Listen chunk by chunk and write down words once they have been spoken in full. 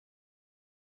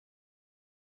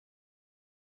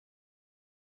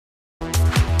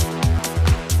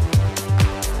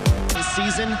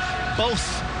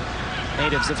both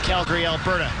natives of Calgary,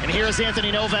 Alberta. And here is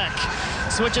Anthony Novak.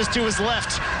 Switches to his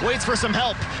left, waits for some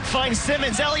help, finds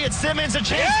Simmons, Elliot Simmons, a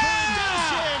chance for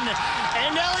redemption!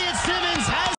 And Elliot Simmons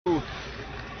has...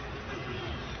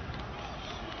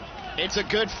 It's a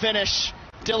good finish.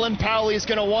 Dylan Powley's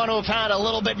going to want to have had a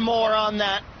little bit more on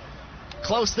that.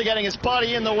 Close to getting his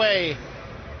body in the way.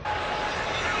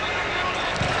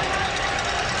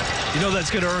 You know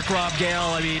that's going to irk Rob Gale.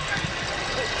 I mean,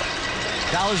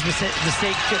 Valor's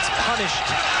mistake gets punished.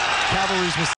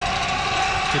 Cavalry's mistake.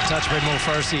 Good touch by Mo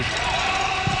Farsi.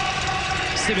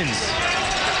 Simmons.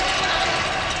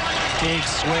 Big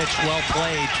switch, well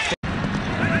played.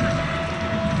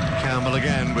 Campbell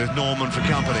again with Norman for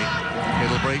company.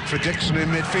 It'll break for Dixon in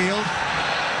midfield.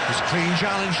 It's a clean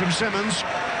challenge from Simmons.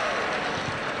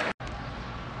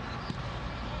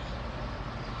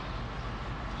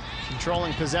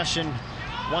 Controlling possession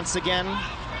once again.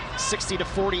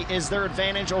 60-40 is their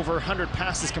advantage. Over 100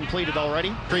 passes completed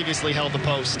already. Previously held the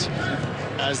post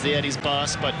as the Eddie's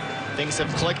boss, but things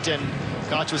have clicked, and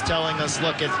Koch was telling us,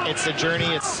 look, it's a journey,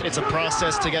 it's a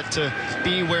process to get to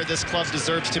be where this club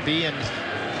deserves to be, and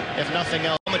if nothing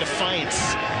else, a defiance.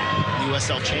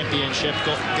 USL Championship.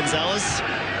 Gonzalez,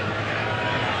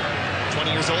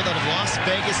 20 years old, out of Las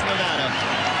Vegas, Nevada.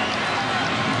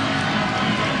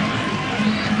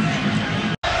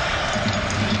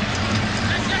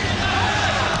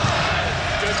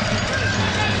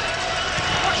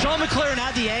 McLaren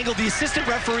had the angle. The assistant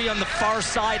referee on the far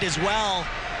side as well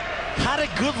had a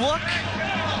good look.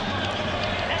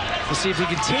 We'll see if we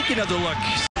can take another look.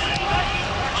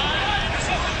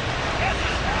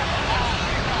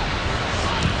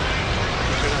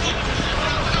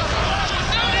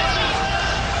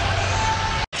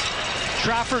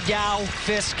 Trafford, Gow,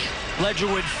 Fisk,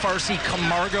 Ledgerwood, Farsi,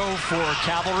 Camargo for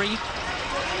Cavalry.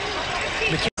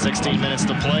 16 minutes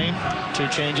to play. 2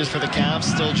 changes for the Cavs.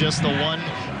 Still just the one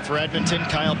for Edmonton.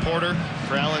 Kyle Porter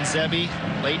for Alan Zebby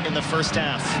late in the first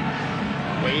half.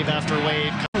 Wave after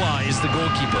wave. Is the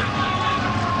goalkeeper.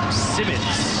 Simmons.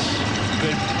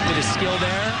 Good bit of skill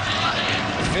there.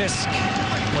 Fisk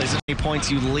plays as many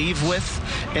points you leave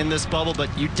with in this bubble, but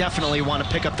you definitely want to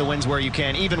pick up the wins where you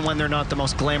can, even when they're not the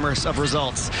most glamorous of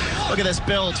results. Look at this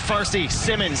build. Farsi,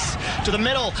 Simmons to the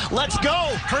middle. Let's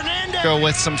go. Hernandez. Go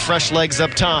with some fresh legs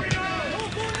up top.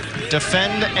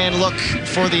 Defend and look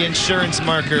for the insurance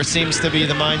marker seems to be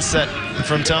the mindset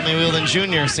from Tommy Wheeldon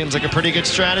Jr. Seems like a pretty good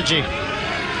strategy.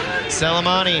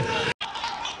 Salamani.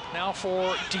 Now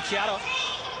for Dichiara.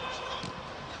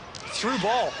 Through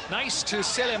ball. Nice to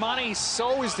Selemani.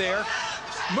 So is there.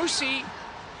 Musi.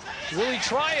 Will he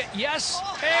try it? Yes.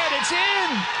 And it's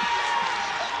in.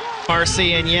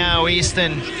 Farsi and Yao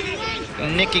Easton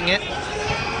nicking it,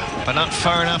 but not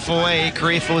far enough away.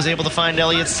 Karifa was able to find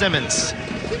Elliot Simmons.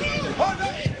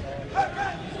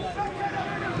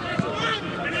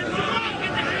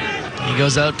 He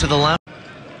goes out to the left.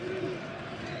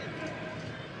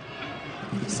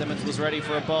 Simmons was ready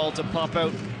for a ball to pop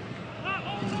out.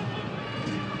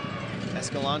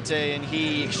 Escalante and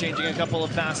he exchanging a couple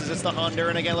of passes. It's the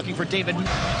Honduran again looking for David.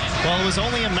 Well, it was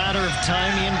only a matter of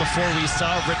time, Ian, before we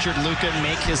saw Richard Luca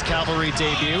make his Cavalry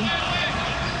debut.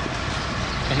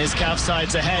 And his calf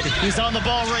side's ahead. He's on the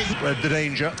ball right. Read the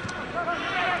danger.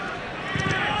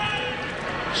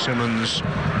 Simmons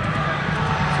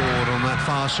forward on that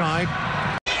far side.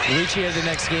 Ricci in the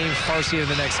next game, Farsi in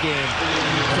the next game.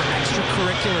 For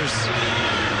extracurriculars.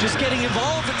 Just getting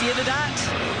involved at the end of that.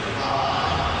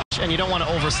 And you don't want to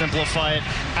oversimplify it.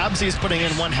 Absi's putting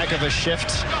in one heck of a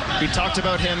shift. We talked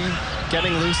about him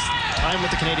getting loose time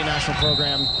with the Canadian national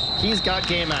program. He's got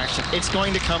game action. It's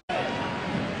going to come.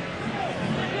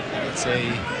 It's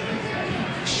a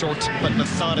short but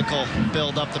methodical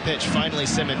build up the pitch. Finally,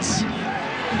 Simmons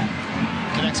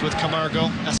connects with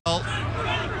Camargo.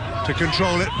 To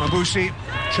control it, Mabusi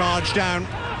charged down.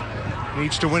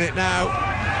 Needs to win it now.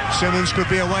 Simmons could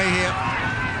be away here.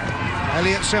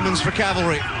 Elliot Simmons for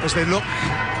Cavalry as they look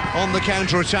on the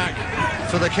counter-attack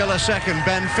for the killer second.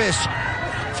 Ben Fisk.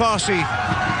 Farsi.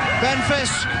 Ben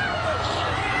Fisk.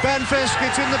 Ben Fisk,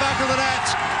 it's in the back of the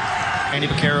net. Andy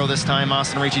Vaccaro this time.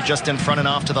 Austin Ricci just in front and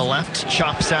off to the left.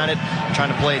 Chops at it,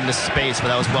 trying to play it into space, but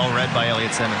that was well read by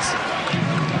Elliot Simmons.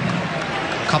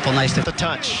 Couple nice to the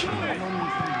touch.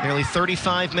 Nearly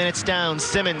 35 minutes down.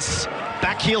 Simmons,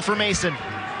 back heel for Mason.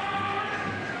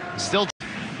 Still,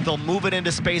 they'll move it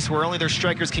into space where only their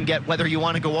strikers can get, whether you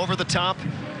want to go over the top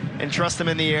and trust them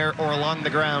in the air or along the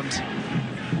ground.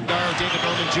 David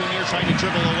Bowman Jr. trying to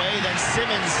dribble away, then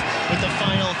Simmons with the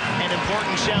final and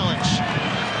important challenge.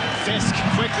 Fisk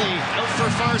quickly out for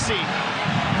Farsi.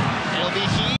 It'll be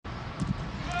he.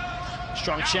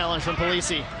 Strong challenge from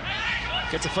Polisi.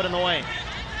 Gets a foot in the way.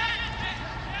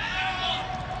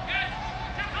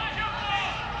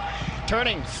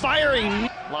 Turning, firing.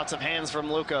 Lots of hands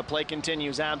from Luka. Play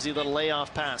continues. Abzi, little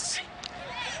layoff pass.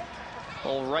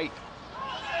 All right.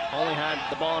 Only had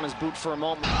the ball in his boot for a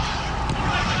moment.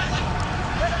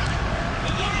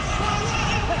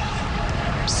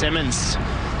 Simmons,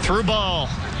 through ball,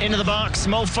 into the box.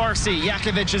 Mo Farsi,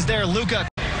 Jakovic is there. Luka.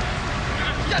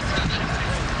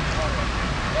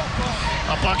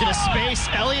 A bucket of space.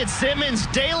 Elliot Simmons,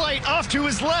 daylight off to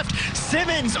his left.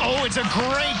 Simmons, oh, it's a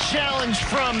great challenge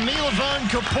from Milovan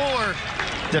Kapoor.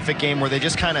 Specific game where they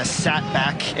just kind of sat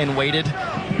back and waited.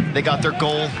 They got their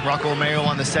goal. Rocco Romeo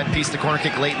on the set piece, the corner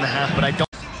kick late in the half, but I don't.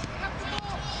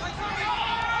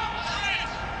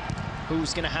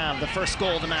 Who's going to have the first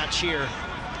goal of the match here?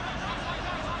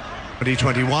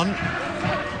 2021.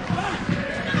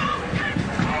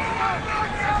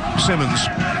 Simmons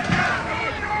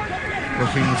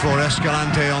looking for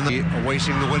Escalante on the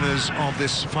awaiting the winners of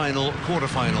this final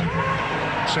quarter-final.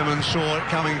 Simmons saw it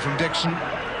coming from Dixon.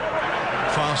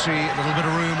 Farsi, a little bit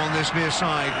of room on this near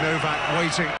side. Novak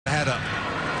waiting. Header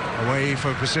away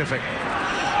for Pacific.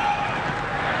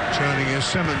 Turning as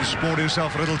Simmons bought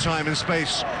himself a little time and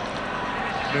space.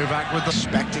 Novak with the...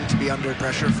 Expecting to be under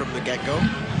pressure from the get-go,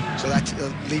 so that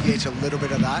alleviates a little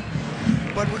bit of that.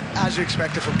 But as you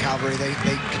expected from Cavalry, they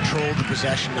controlled the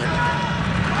possession.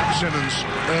 Simmons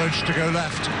urged to go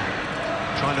left,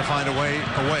 trying to find a way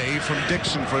away from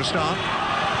Dixon for a start.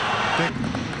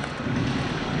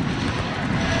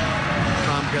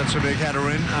 Trump gets a big header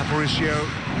in. Aparicio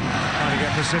trying to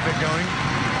get Pacific going.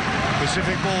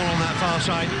 Pacific ball on that far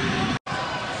side.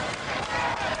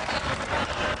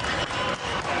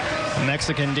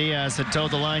 Mexican Diaz had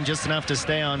towed the line just enough to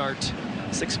stay on.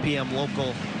 6 p.m.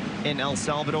 local in El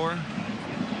Salvador.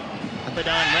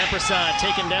 Abadan Rampersad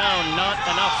taken down, not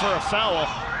enough for a foul.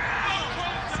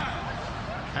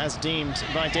 As deemed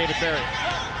by David Barrett.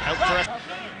 Out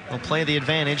for Will play the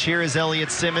advantage. Here is Elliot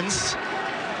Simmons.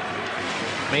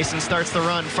 Mason starts the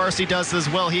run. Farsi does as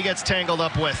well. He gets tangled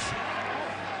up with.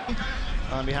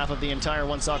 On behalf of the entire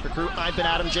One Soccer crew, I've been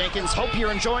Adam Jenkins. Hope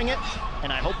you're enjoying it,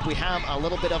 and I hope we have a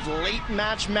little bit of late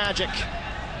match magic.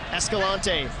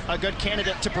 Escalante, a good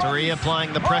candidate to... Doria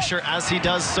applying the pressure as he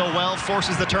does so well,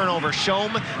 forces the turnover. Shom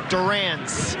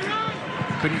Durans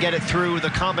couldn't get it through the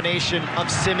combination of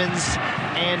Simmons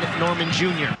and Norman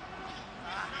Jr.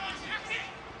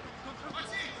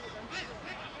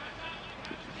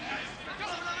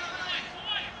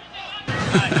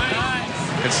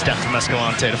 Good step from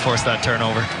Escalante to force that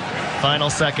turnover. Final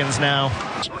seconds now.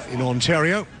 In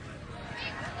Ontario.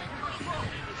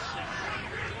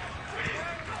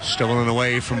 Stolen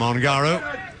away from Ongaro.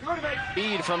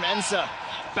 Speed from Ensa.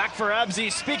 Back for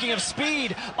Abzi. Speaking of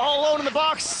speed, all alone in the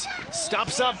box.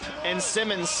 Stops up, and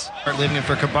Simmons. Leaving it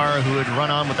for Cabarra, who would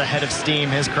run on with a head of steam.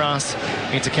 His cross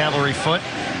meets a Cavalry foot.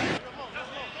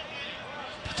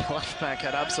 But the left back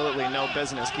had absolutely no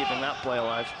business keeping that play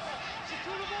alive.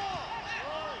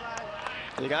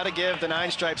 You got to give the Nine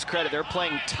Stripes credit. They're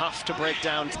playing tough to break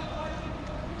down.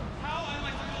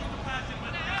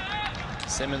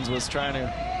 Simmons was trying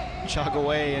to jog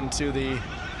away into the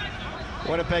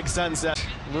Winnipeg sunset.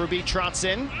 Ruby trots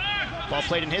in. Ball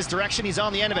played in his direction. He's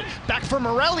on the end of it. Back for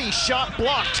Morelli. Shot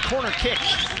blocked. Corner kick.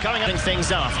 Coming up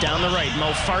things off. Down the right.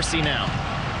 Mo Farsi now.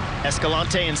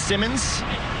 Escalante and Simmons.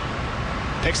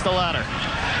 Picks the ladder.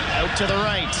 Out to the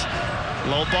right.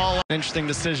 Low ball. Interesting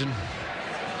decision.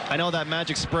 I know that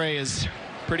magic spray is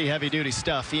pretty heavy-duty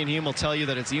stuff. Ian Hume will tell you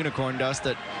that it's unicorn dust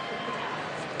that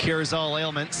cures all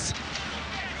ailments.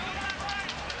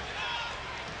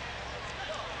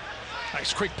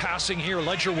 Nice quick passing here.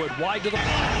 Ledgerwood wide to the...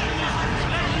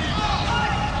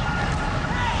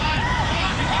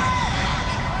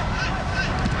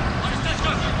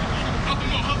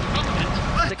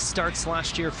 Six starts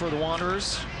last year for the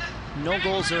Wanderers. No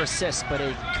goals or assists, but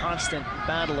a constant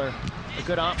battler. A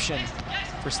good option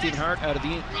for Stephen Hart out of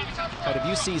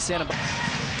UC Santa Barbara.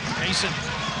 Mason.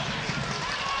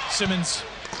 Simmons.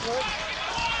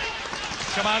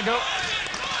 Camargo.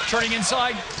 Turning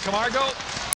inside. Camargo.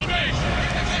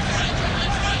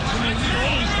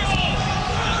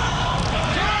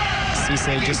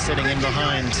 Cisse just sitting in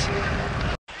behind.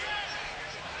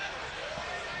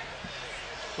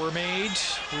 We're made.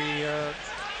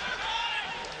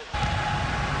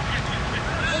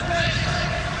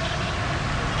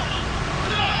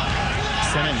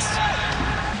 Simmons.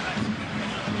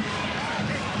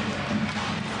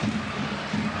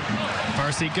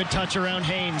 Farsi, good touch around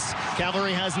Haynes.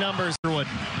 Cavalry has numbers.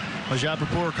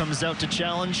 Ojapapur comes out to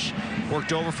challenge.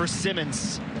 Worked over for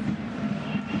Simmons.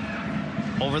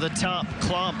 Over the top,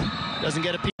 Klomp doesn't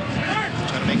get a piece.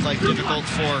 to make life difficult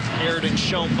for Aird and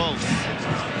Schoen both.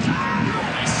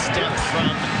 Nice step from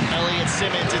Elliot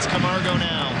Simmons. It's Camargo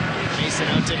now. Mason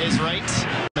out to his right.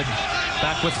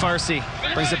 Back with Farsi.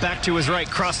 Brings it back to his right.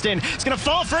 Crossed in. It's going to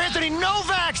fall for Anthony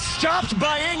Novak. Stopped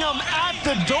by Ingham at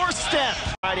the doorstep.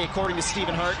 Friday, according to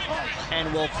Stephen Hart,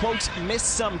 and will, quote, miss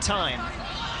some time.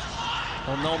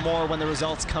 We'll know more when the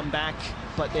results come back,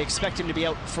 but they expect him to be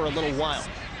out for a little while.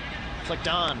 Flicked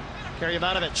on.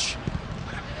 Karyavanovic.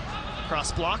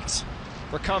 Cross blocked.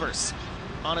 Recovers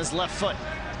on his left foot.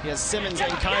 He has Simmons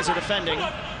and Kaiser defending.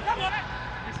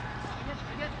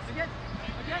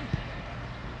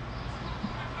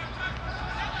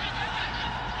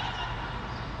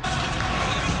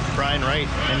 Brian Wright,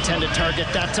 intended target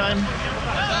that time.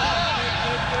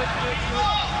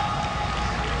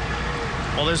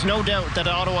 Well, there's no doubt that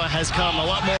Ottawa has come a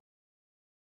lot more.